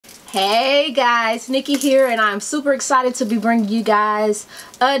Hey guys, Nikki here, and I'm super excited to be bringing you guys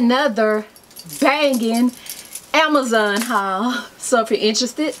another banging Amazon haul. So if you're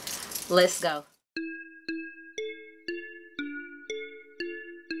interested, let's go.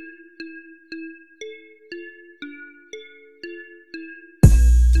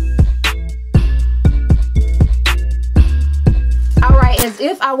 Alright, as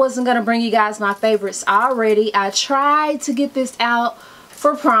if I wasn't going to bring you guys my favorites already, I tried to get this out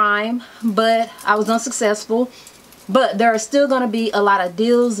for Prime, but I was unsuccessful. But there are still going to be a lot of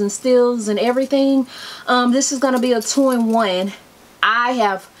deals and steals and everything. This is going to be a 2-in-1. I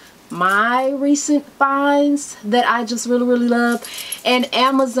have my recent finds that I just really love, and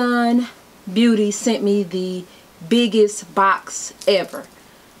Amazon Beauty sent me the biggest box ever.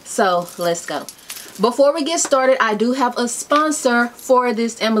 So let's go. Before we get started, I do have a sponsor for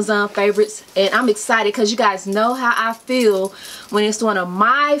this Amazon favorites, and I'm excited because you guys know how I feel when it's one of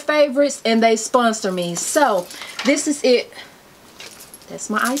my favorites and they sponsor me. So this is it. That's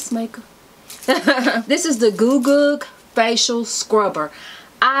my ice maker. This is the GuGug facial scrubber.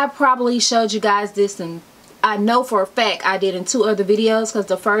 I probably showed you guys this, and I know for a fact I did in 2 other videos, because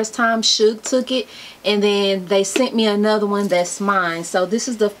the first time Shug took it and then they sent me another one that's mine. So this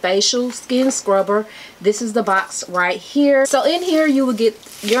is the facial skin scrubber. This is the box right here. So in here you will get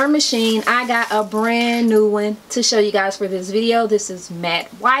your machine. I got a brand new one to show you guys for this video. This is matte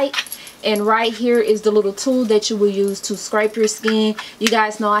white, and right here is the little tool that you will use to scrape your skin. You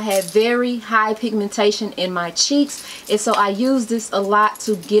guys know I have very high pigmentation in my cheeks, and so I use this a lot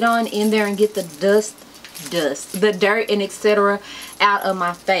to get on in there and get the the dirt and etc. out of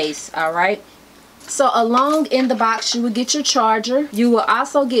my face. All right, so along in the box you will get your charger. You will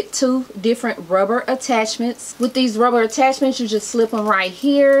also get 2 different rubber attachments. With these rubber attachments, you just slip them right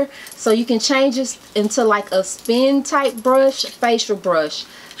here, so you can change this into like a spin type brush, facial brush.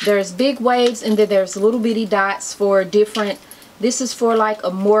 There's big waves, and then there's little bitty dots for different. This is for like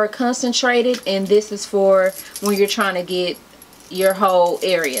a more concentrated, and this is for when you're trying to get your whole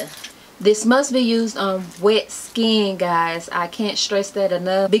area. This must be used on wet skin, guys. I can't stress that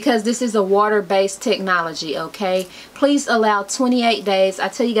enough, because this is a water-based technology, okay? Please allow 28 days. I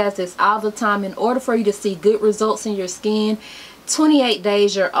tell you guys this all the time. In order for you to see good results in your skin, 28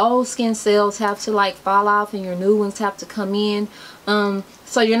 days, your old skin cells have to like fall off and your new ones have to come in.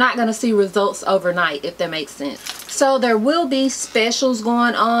 So you're not going to see results overnight, if that makes sense. So there will be specials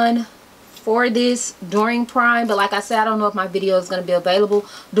going on for this during Prime, but like I said, I don't know if my video is going to be available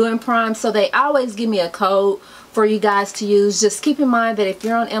during Prime, so they always give me a code for you guys to use. Just keep in mind that if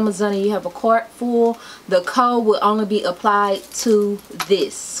you're on Amazon and you have a cart full, the code will only be applied to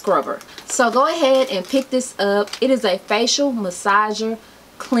this scrubber. So go ahead and pick this up. It is a facial massager,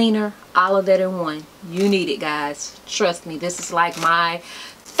 cleaner, all of that in one. You need it, guys. Trust me, this is like my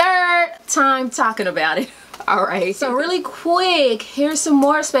 3rd time talking about it. Alright, so really quick, here's some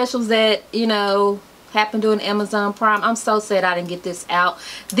more specials that, you know, happened during Amazon Prime. I'm so sad I didn't get this out.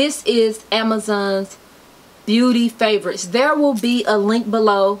 This is Amazon's beauty favorites. There will be a link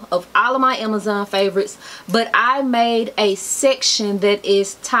below of all of my Amazon favorites, but I made a section that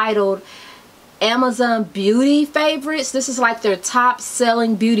is titled Amazon Beauty Favorites. This is like their top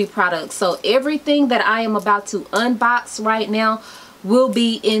selling beauty products. So everything that I am about to unbox right now will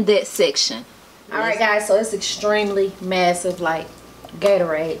be in that section. Alright guys, so it's extremely massive, like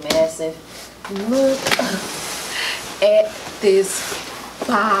Gatorade massive. Look at this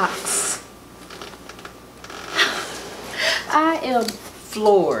box. I am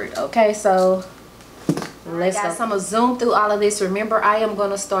floored. Okay, so let's go. So I'm going to zoom through all of this. Remember, I am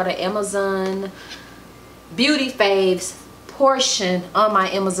going to start an Amazon Beauty Faves portion on my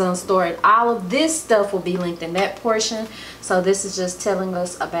Amazon store, and all of this stuff will be linked in that portion. So this is just telling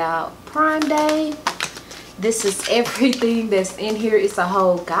us about Prime Day. This is everything that's in here. It's a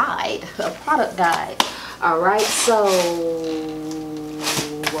whole guide, a product guide. Alright, so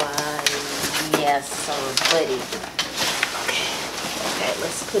yes, so buddy, okay,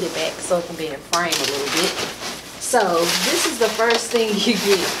 let's put it back so it can be in frame a little bit. So this is the first thing you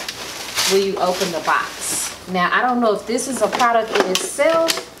get when you open the box. Now, I don't know if this is a product in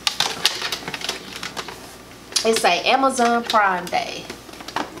itself. It's a Amazon Prime Day.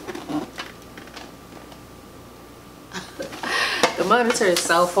 The monitor is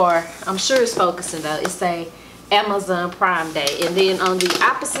so far. I'm sure it's focusing though. It's a Amazon Prime Day. And then on the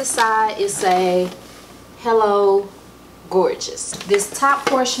opposite side, it's a Hello Gorgeous. This top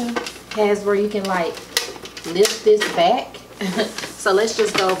portion has where you can like lift this back. So let's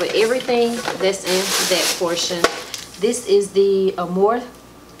just go over everything that's in that portion. This is the Amore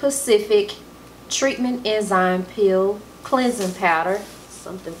Pacific Treatment Enzyme Peel Cleansing Powder.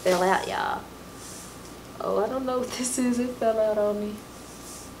 Something fell out, y'all. Oh, I don't know what this is. It fell out on me.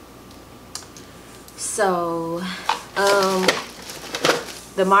 So,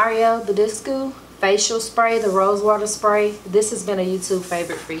 the Mario Badescu facial spray, the rose water spray. This has been a YouTube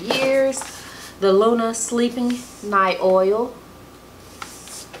favorite for years. The Luna Sleeping Night Oil.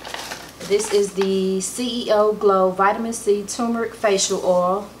 This is the CEO Glow Vitamin C Turmeric Facial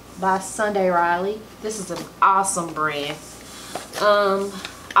Oil by Sunday Riley. This is an awesome brand.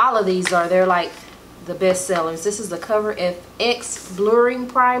 All of these are, they're like the best sellers. This is the Cover FX Blurring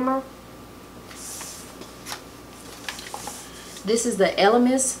Primer. This is the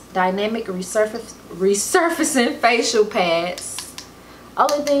Elemis Dynamic Resurfacing Facial Pads.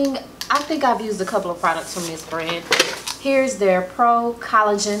 Only thing, I think I've used a couple of products from this brand. Here's their Pro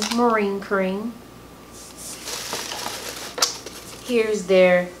Collagen Marine Cream. Here's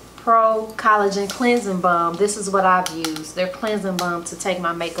their Pro Collagen Cleansing Balm. This is what I've used. Their cleansing balm to take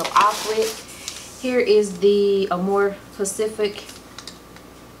my makeup off with. Here is the Amore Pacific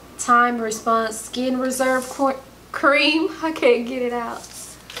Time Response Skin Reserve Cream. I can't get it out.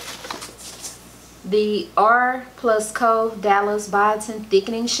 The R Plus Co Dallas Biotin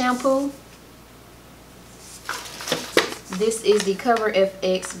Thickening Shampoo. This is the Cover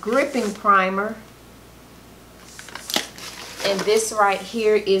FX Gripping Primer. And this right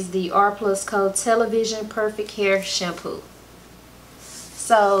here is the R Plus Co Television Perfect Hair Shampoo.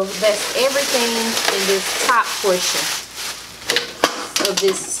 So that's everything in this top portion of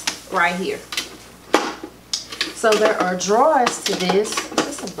this right here. So there are drawers to this. Is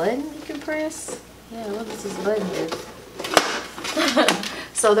this a button you can press? Yeah, what does this button do?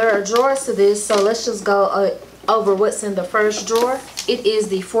 So there are drawers to this. So let's just go over what's in the first drawer. It is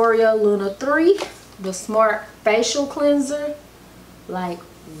the Foreo Luna 3, the Smart Facial Cleanser. Like,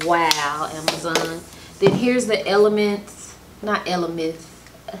 wow, Amazon. Then here's the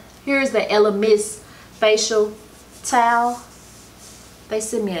here's the Elemis Facial Towel. They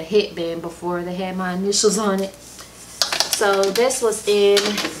sent me a headband before. They had my initials on it. So this was in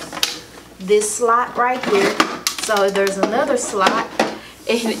this slot right here. So there's another slot.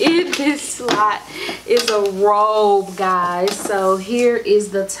 And in this slot is a robe, guys. So here is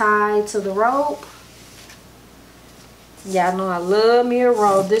the tie to the robe. Y'all know I love me a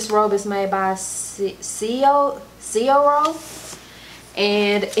robe. This robe is made by CO Robe.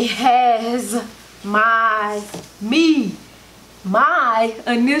 And it has my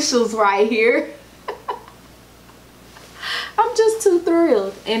initials right here. I'm just too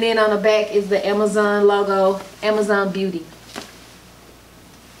thrilled. And then on the back is the Amazon logo, Amazon Beauty.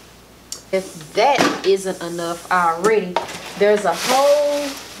 If that isn't enough already, there's a whole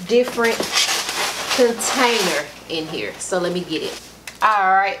different container in here. So let me get it.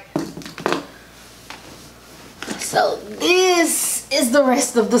 Alright. So this is the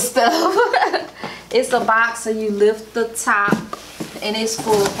rest of the stuff. It's a box, so you lift the top, and it's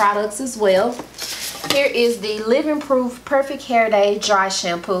full of products as well. Here is the Living Proof Perfect Hair Day Dry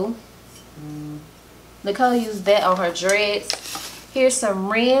Shampoo. Nicole used that on her dreads. Here's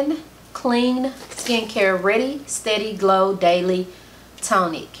some Ren Clean Skincare Ready Steady Glow Daily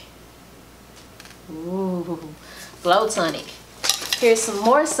Tonic. Ooh, Glow Tonic. Here's some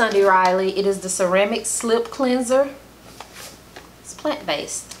more Sunday Riley. It is the Ceramic Slip Cleanser. It's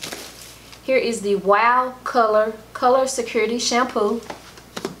plant-based. Here is the Wow Color Security Shampoo.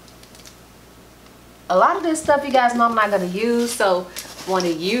 A lot of this stuff, you guys know I'm not going to use, so one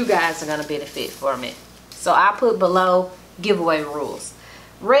of you guys are going to benefit from it. So I put below giveaway rules.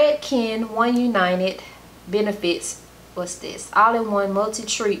 Redken One United benefits. What's this? All-in-one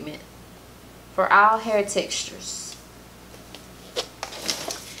multi-treatment for all hair textures.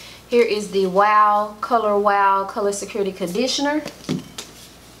 Here is the Wow Color Security Conditioner.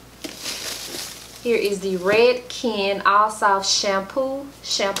 Here is the Redken All Soft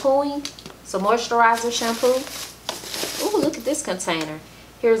Shampooing. So moisturizer shampoo. Ooh, look at this container.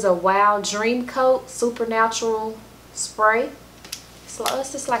 Here's a Wow Dream Coat Supernatural Spray.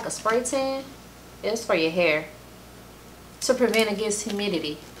 It's just like a spray tan. It's for your hair to prevent against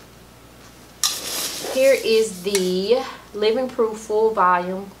humidity. Here is the Living Proof Full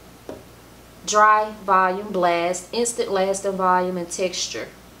Volume Dry Volume Blast Instant Lasting Volume and Texture.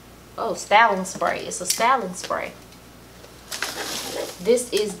 Oh, styling spray. It's a styling spray.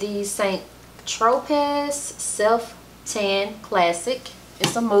 This is the St. Tropez Self Tan Classic.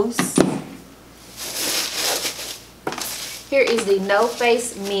 It's a mousse. Here is the No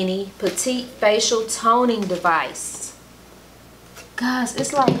Face Mini Petite Facial Toning Device. Guys,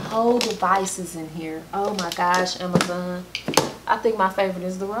 it's like whole devices in here. Oh my gosh, Amazon. I think my favorite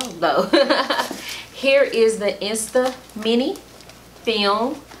is the robe though. Here is the Insta Mini.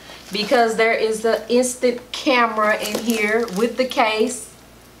 film because there is the instant camera in here with the case.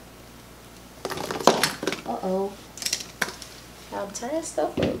 Uh-oh. I'm turning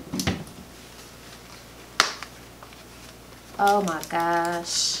stuff up. Oh my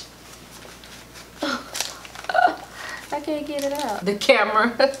gosh. I can't get it out. The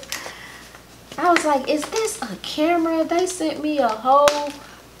camera. I was like, is this a camera? They sent me a whole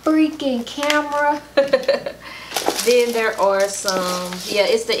freaking camera. Then there are some, yeah,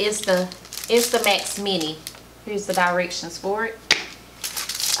 it's the Instamax Mini. Here's the directions for it.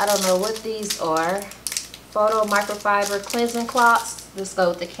 I don't know what these are. Photo microfiber cleansing cloths. Let's go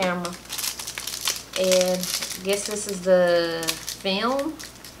with the camera. And I guess this is the film.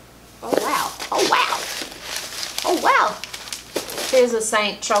 Oh wow. Oh wow. Oh wow. Here's a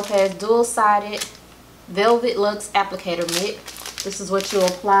St. Tropez dual-sided velvet luxe applicator mitt. This is what you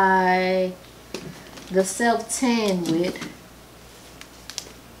apply the self-tan with.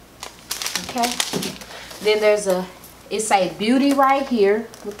 Okay. Then there's a, it's a beauty right here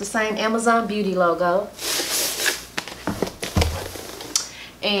with the same Amazon Beauty logo.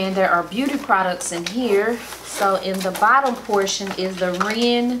 And there are beauty products in here. So in the bottom portion is the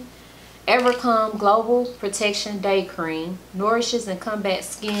Ren Evercome Global Protection Day Cream. Nourishes and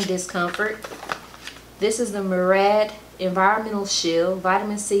combats skin discomfort. This is the Murad Environmental Shield.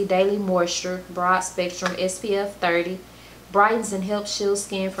 Vitamin C Daily Moisture. Broad Spectrum SPF 30. Brightens and helps shield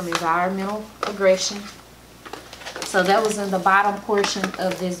skin from environmental aggression. So that was in the bottom portion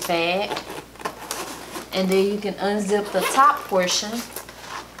of this bag. And then you can unzip the top portion.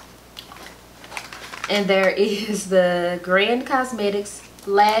 And there is the Grand Cosmetics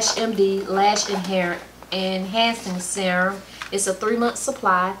Lash MD Lash Enhancing Serum. It's a 3-month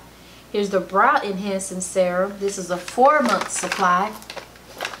supply. Here's the Brow Enhancing Serum. This is a 4-month supply.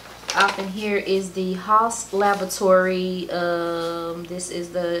 Up in here is the Haas Laboratory. This is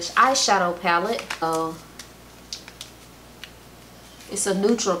the eyeshadow palette. It's a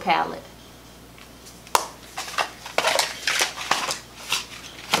neutral palette.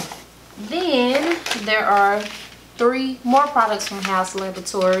 Then there are 3 more products from Haas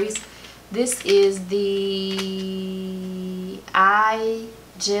Laboratories. This is the Eye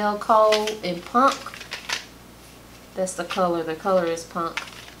Gel Co in Punk. That's the color. The color is Punk.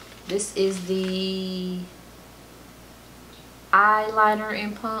 This is the eyeliner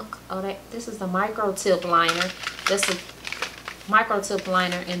in Punk. Oh, this is the micro tip liner. That's the micro tip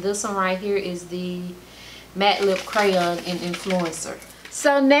liner. And this one right here is the matte lip crayon in Influencer.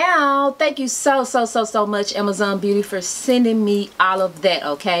 So now, thank you so much, Amazon Beauty, for sending me all of that,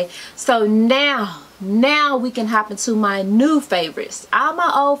 okay? So now we can hop into my new favorites. All my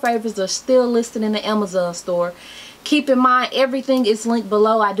old favorites are still listed in the Amazon store. Keep in mind, everything is linked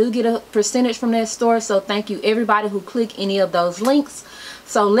below. I do get a percentage from that store, so thank you everybody who click any of those links.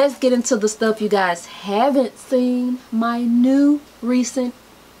 So let's get into the stuff you guys haven't seen, my new recent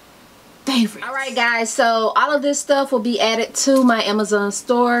favorites. Alright guys, so all of this stuff will be added to my Amazon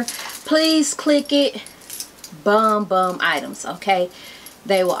store. Please click it. Bum items, okay?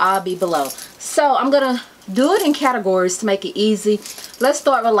 They will all be below. So I'm gonna do it in categories to make it easy. Let's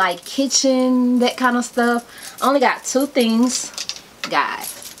start with like kitchen, that kind of stuff. I only got 2 things,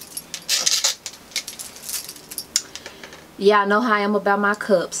 guys. Yeah, I know how I am about my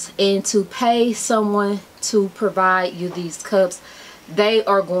cups, and to pay someone to provide you these cups, they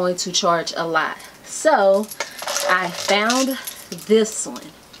are going to charge a lot. So I found this one.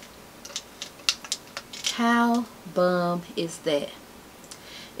 How bum is that?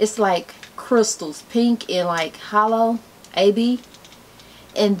 It's like crystals, pink and like hollow, AB.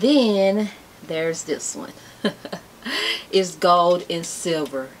 And then there's this one. It's gold and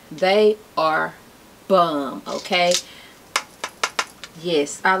silver. They are bum, okay?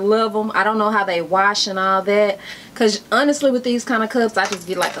 Yes, I love them. I don't know how they wash and all that, because honestly with these kind of cups I just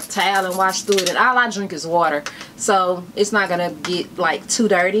get like a towel and wash through it, and all I drink is water, so it's not gonna get like too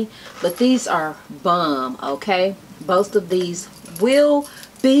dirty. But these are bum, okay? Both of these will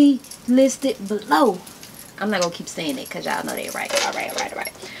be listed below. I'm not gonna keep saying it because y'all know they're right. All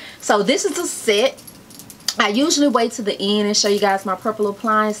right. So this is a set. I usually wait to the end and show you guys my purple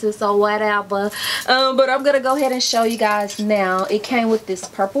appliances or whatever, but I'm gonna go ahead and show you guys now. It came with this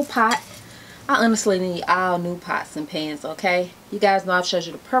purple pot. I honestly need all new pots and pans, okay? You guys know I've showed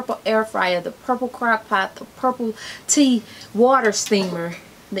you the purple air fryer, the purple crock pot, the purple tea water steamer.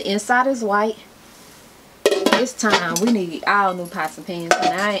 The inside is white. It's time. We need all new pots and pans,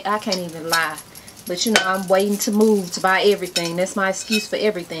 and I can't even lie. But you know, I'm waiting to move to buy everything. That's my excuse for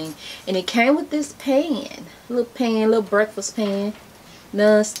everything. And it came with this pan. Little breakfast pan.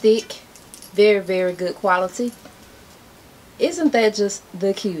 Non-stick. Very good quality. Isn't that just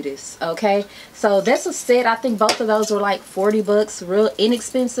the cutest? Okay, so that's a set. I think both of those were like 40 bucks, real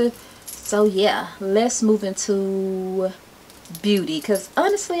inexpensive. So yeah, let's move into beauty, because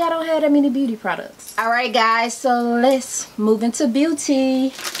honestly I don't have that many beauty products. All right guys, so let's move into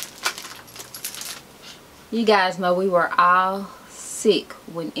beauty. You guys know we were all sick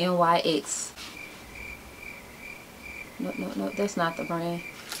when NYX, no, that's not the brand.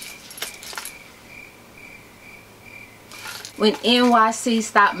 When NYC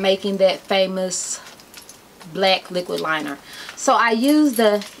stopped making that famous black liquid liner. So I used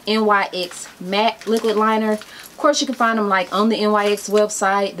the NYX matte liquid liner. Of course you can find them like on the NYX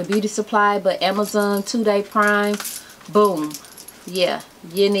website, the beauty supply, but Amazon 2-day Prime, boom. Yeah,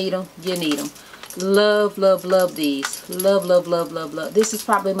 you need them, you need them. Love, love, love these. Love, love, love, love, love. This is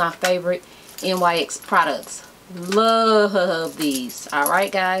probably my favorite NYX products. Love these.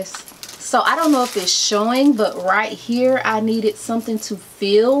 Alright guys, so I don't know if it's showing, but right here I needed something to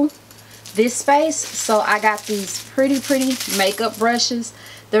fill this space, so I got these pretty makeup brushes.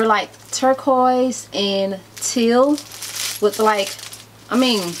 They're like turquoise and teal with like,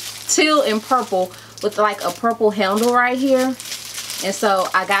 teal and purple with like a purple handle right here. And so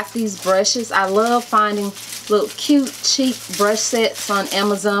I got these brushes. I love finding little cute cheap brush sets on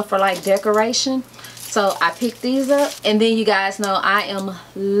Amazon for like decoration. So I picked these up, and then you guys know I am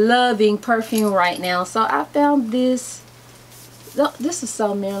loving perfume right now, so I found this. This is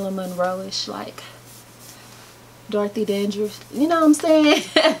so Marilyn Monroe-ish, like Dorothy Dandridge, you know what I'm saying?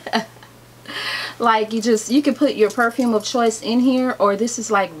 Like you can put your perfume of choice in here, or this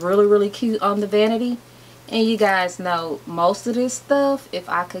is like really cute on the vanity. And you guys know most of this stuff, if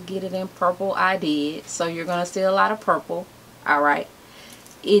I could get it in purple, I did. So you're gonna see a lot of purple. Alright,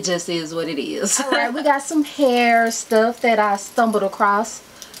 it just is what it is. Alright, we got some hair stuff that I stumbled across.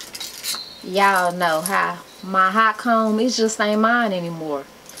 Y'all know how my hot comb, it just ain't mine anymore.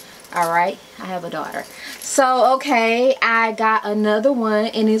 Alright, I have a daughter. So okay, I got another one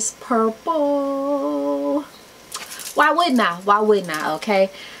and it's purple. Why wouldn't I? Why wouldn't I? Okay,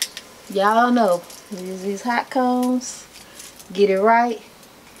 y'all know these hot combs, get it right,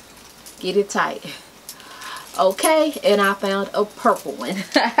 get it tight. Okay, and I found a purple one.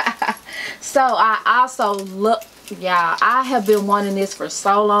 So I also look, y'all, I have been wanting this for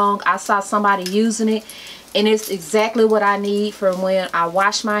so long. I saw somebody using it, and it's exactly what I need for when I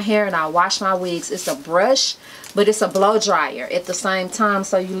wash my hair and I wash my wigs. It's a brush, but it's a blow dryer at the same time.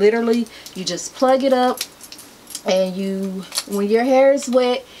 So you literally, you just plug it up, and when your hair is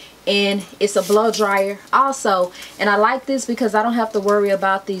wet, and it's a blow dryer also. And I like this because I don't have to worry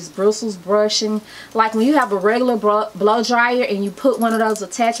about these bristles brushing. Like when you have a regular blow dryer and you put one of those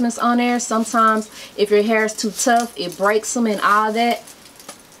attachments on there, sometimes if your hair is too tough, it breaks them and all that.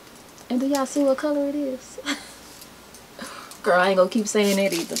 And do y'all see what color it is? Girl, I ain't gonna keep saying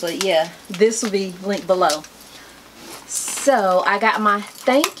it either, but yeah, this will be linked below. So I got my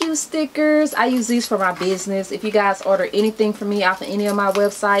thank you stickers. I use these for my business. If you guys order anything from me off of any of my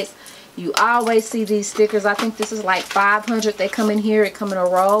websites, you always see these stickers. I think this is like 500. They come in here. It come in a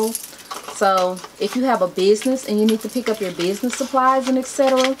roll. So if you have a business and you need to pick up your business supplies and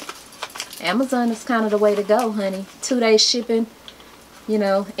etc., Amazon is kind of the way to go, honey. 2-day shipping, you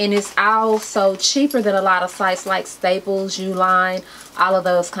know, and it's also cheaper than a lot of sites like Staples, Uline, all of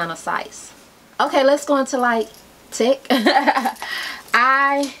those kind of sites. Okay, let's go into like tech.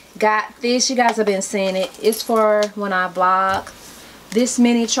 I got this. You guys have been seeing it. It's for when I vlog. This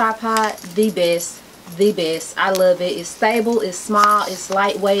mini tripod, the best. I love it. It's stable, it's small, it's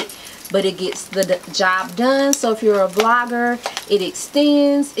lightweight, but it gets the job done. So if you're a vlogger, it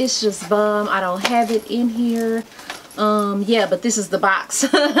extends. It's just bomb. I don't have it in here. Yeah, but this is the box.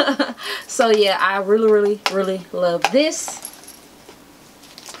 So yeah, I really love this.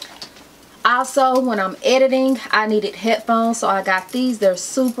 Also, when I'm editing, I needed headphones, so I got these. They're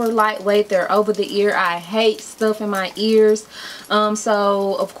super lightweight. They're over the ear. I hate stuff in my ears.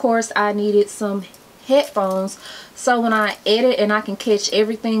 So of course I needed some headphones, so when I edit and I can catch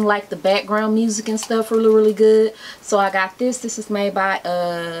everything like the background music and stuff really good. So I got this. This is made by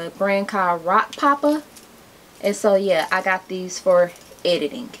a brand called Rock Papa. And so yeah, I got these for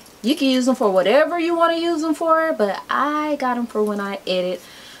editing. You can use them for whatever you want to use them for, but I got them for when I edit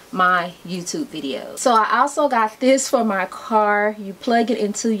my YouTube videos. So I also got this for my car. You plug it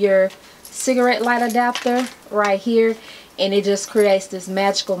into your cigarette light adapter right here, and it just creates this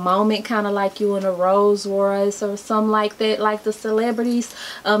magical moment, kind of like you in a Rolls Royce or something like that, like the celebrities.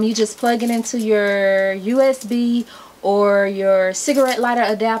 You just plug it into your USB or your cigarette lighter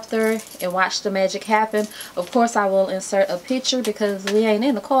adapter and watch the magic happen. Of course, I will insert a picture because we ain't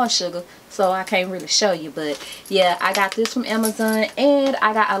in the car, sugar, so I can't really show you. But yeah, I got this from Amazon, and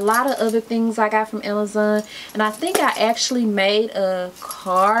I got a lot of other things I got from Amazon. And I think I actually made a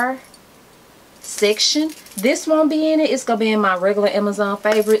car section. This won't be in it. It's gonna be in my regular Amazon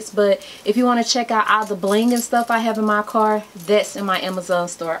favorites. But if you want to check out all the bling and stuff I have in my car, that's in my Amazon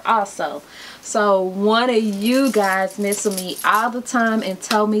store also. So one of you guys mess with me all the time and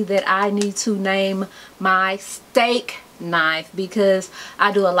told me that I need to name my steak knife, because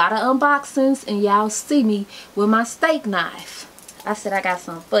I do a lot of unboxings and y'all see me with my steak knife. I said I got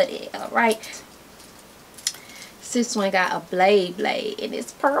some for it. Alright, this one got a blade and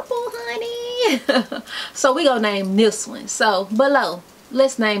it's purple, honey. So we gonna name this one. So below,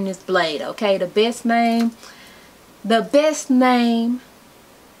 let's name this blade. Okay, the best name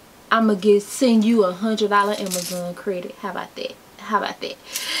I'm gonna send you $100 Amazon credit. How about that? How about that?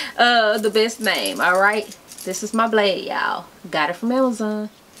 The best name. All right, this is my blade, y'all. Got it from Amazon.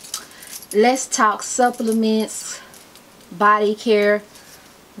 Let's talk supplements, body care,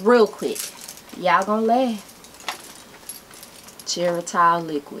 real quick. Y'all gonna laugh. Geritol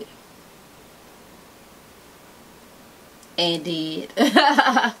liquid. Indeed.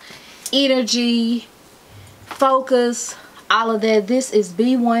 Energy, focus, all of that. This is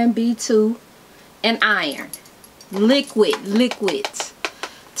B1, B2, and iron. Liquids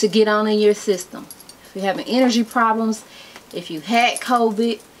to get on in your system. If you're having energy problems, if you had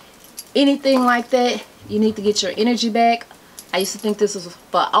COVID, anything like that, you need to get your energy back. I used to think this was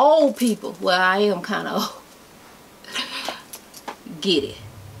for old people. Well, I am kind of old. Get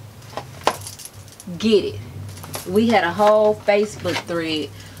it. We had a whole Facebook thread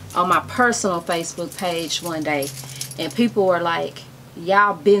on my personal Facebook page one day, and people were like,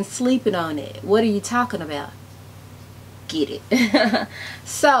 y'all been sleeping on it. What are you talking about? Get it.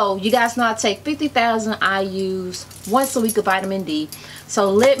 So you guys know I take 50,000 IUs once a week of vitamin D. So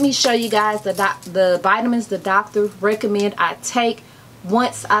let me show you guys the vitamins the doctor recommend I take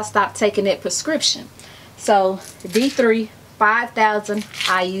once I stop taking that prescription. So D3, 5,000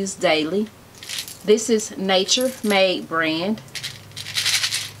 IUs daily. This is Nature Made brand.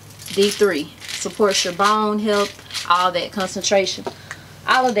 D3 supports your bone health, all that, concentration,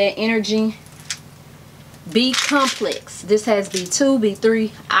 all of that, energy. B complex. This has B2,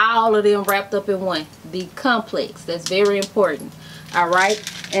 B3, all of them wrapped up in one. B complex. That's very important. Alright,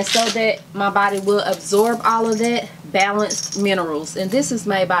 and so that my body will absorb all of that, balanced minerals. And this is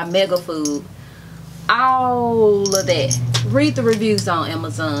made by Mega Food. All of that. Read the reviews on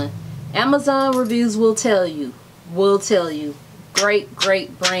Amazon. Amazon reviews will tell you great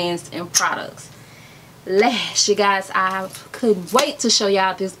brands and products. Last, you guys, I couldn't wait to show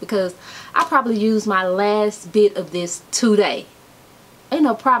y'all this because I probably used my last bit of this today. Ain't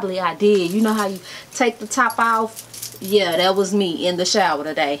no probably, I did. You know how you take the top off? Yeah, that was me in the shower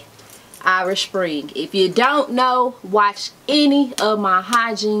today. Irish Spring. If you don't know, watch any of my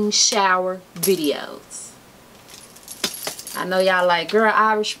hygiene shower videos. I know y'all like, girl,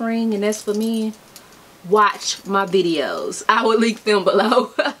 Irish Spring and that's for men. Watch my videos. I will link them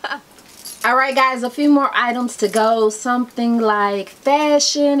below. Alright guys, a few more items to go. Something like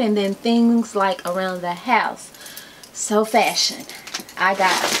fashion and then things like around the house. So fashion. I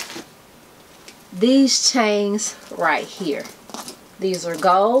got these chains right here. These are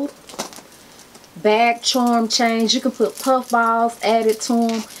gold. Bag charm chains. You can put puff balls added to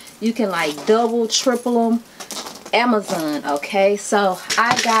them. You can like double, triple them. Amazon, okay? So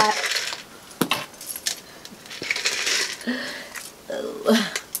I got...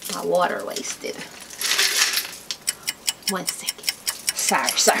 my water wasted. 1 second.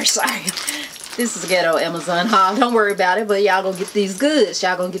 Sorry. This is ghetto Amazon haul. Don't worry about it, but y'all gonna get these goods.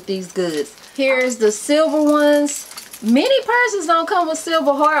 Y'all gonna get these goods. Here's the silver ones. Many purses don't come with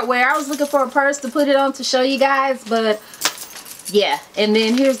silver hardware. I was looking for a purse to put it on to show you guys, but yeah. And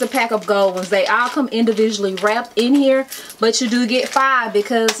then here's the pack of gold ones. They all come individually wrapped in here, but you do get 5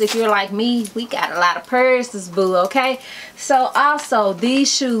 because if you're like me, we got a lot of purses, boo, okay? So also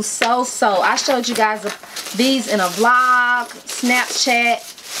these shoes, I showed you guys these in a vlog,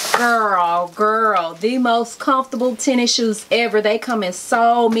 Snapchat. Girl, the most comfortable tennis shoes ever. They come in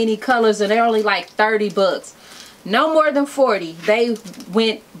so many colors and they're only like 30 bucks. No more than 40. They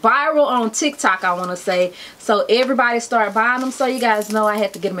went viral on TikTok, I want to say. So everybody started buying them. So you guys know I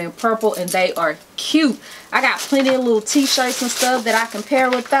had to get them in purple and they are cute. I got plenty of little t-shirts and stuff that I can pair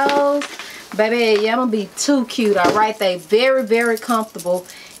with those. Baby, yeah, I'm going to be too cute, alright? They very comfortable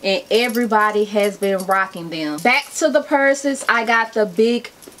and everybody has been rocking them. Back to the purses. I got the big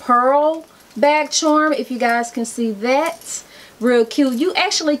pearl bag charm, if you guys can see that. Real cute. You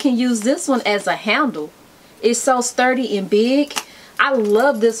actually can use this one as a handle. It's so sturdy and big. I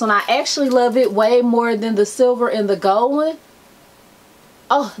love this one. I actually love it way more than the silver and the gold one.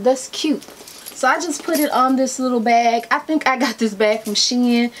 Oh, that's cute. So I just put it on this little bag. I think I got this bag from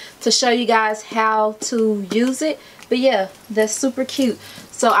Shein to show you guys how to use it. But yeah, that's super cute.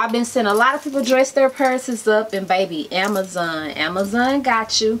 So I've been seeing a lot of people dress their purses up, and baby, Amazon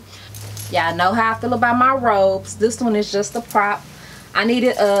got you. Y'all know how I feel about my robes. This one is just a prop.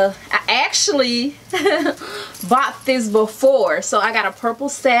 I actually bought this before, so I got a purple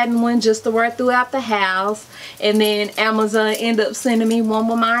satin one just to wear throughout the house, and then Amazon ended up sending me one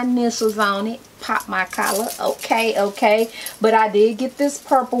with my initials on it. Pop my collar. Okay, but I did get this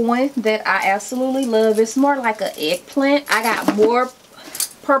purple one that I absolutely love. It's more like an eggplant. I got more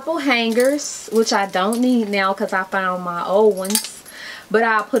purple hangers, which I don't need now because I found my old ones, but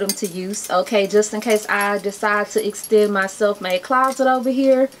I'll put them to use, okay, just in case I decide to extend my self-made closet over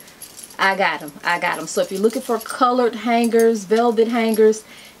here. I got them. So if you're looking for colored hangers, velvet hangers,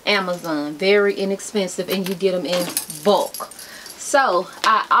 Amazon, very inexpensive, and you get them in bulk. So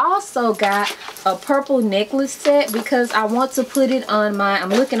I also got a purple necklace set because I want to put it on my, I'm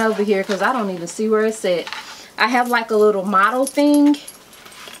looking over here because I don't even see where it's at. I have like a little model thing,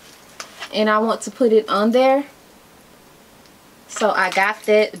 and I want to put it on there. So I got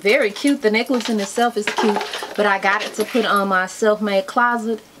that. Very cute. The necklace in itself is cute, but I got it to put on my self-made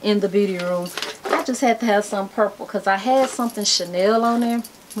closet in the beauty room. I just had to have some purple because I had something Chanel on there.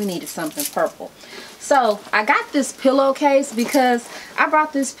 We needed something purple. So I got this pillowcase because I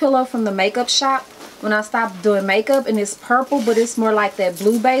brought this pillow from the makeup shop when I stopped doing makeup, and it's purple, but it's more like that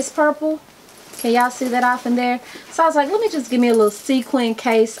blue base purple. Can y'all see that off in there? So I was like, let me just give me a little sequin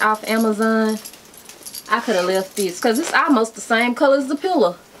case off Amazon. I could have left this because it's almost the same color as the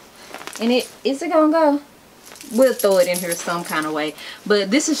pillow. And is it gonna go? We'll throw it in here some kind of way.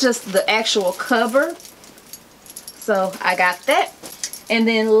 But this is just the actual cover. So I got that. And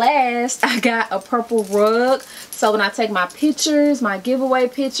then last, I got a purple rug. So when I take my pictures, my giveaway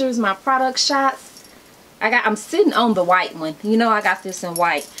pictures, my product shots, I'm sitting on the white one. You know I got this in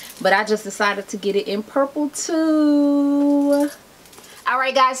white. But I just decided to get it in purple too.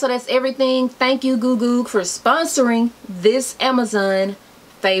 Alright guys, so that's everything. Thank you GuGug for sponsoring this Amazon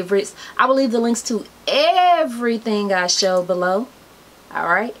favorites. I will leave the links to everything I showed below.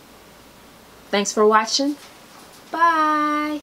 Alright. Thanks for watching. Bye.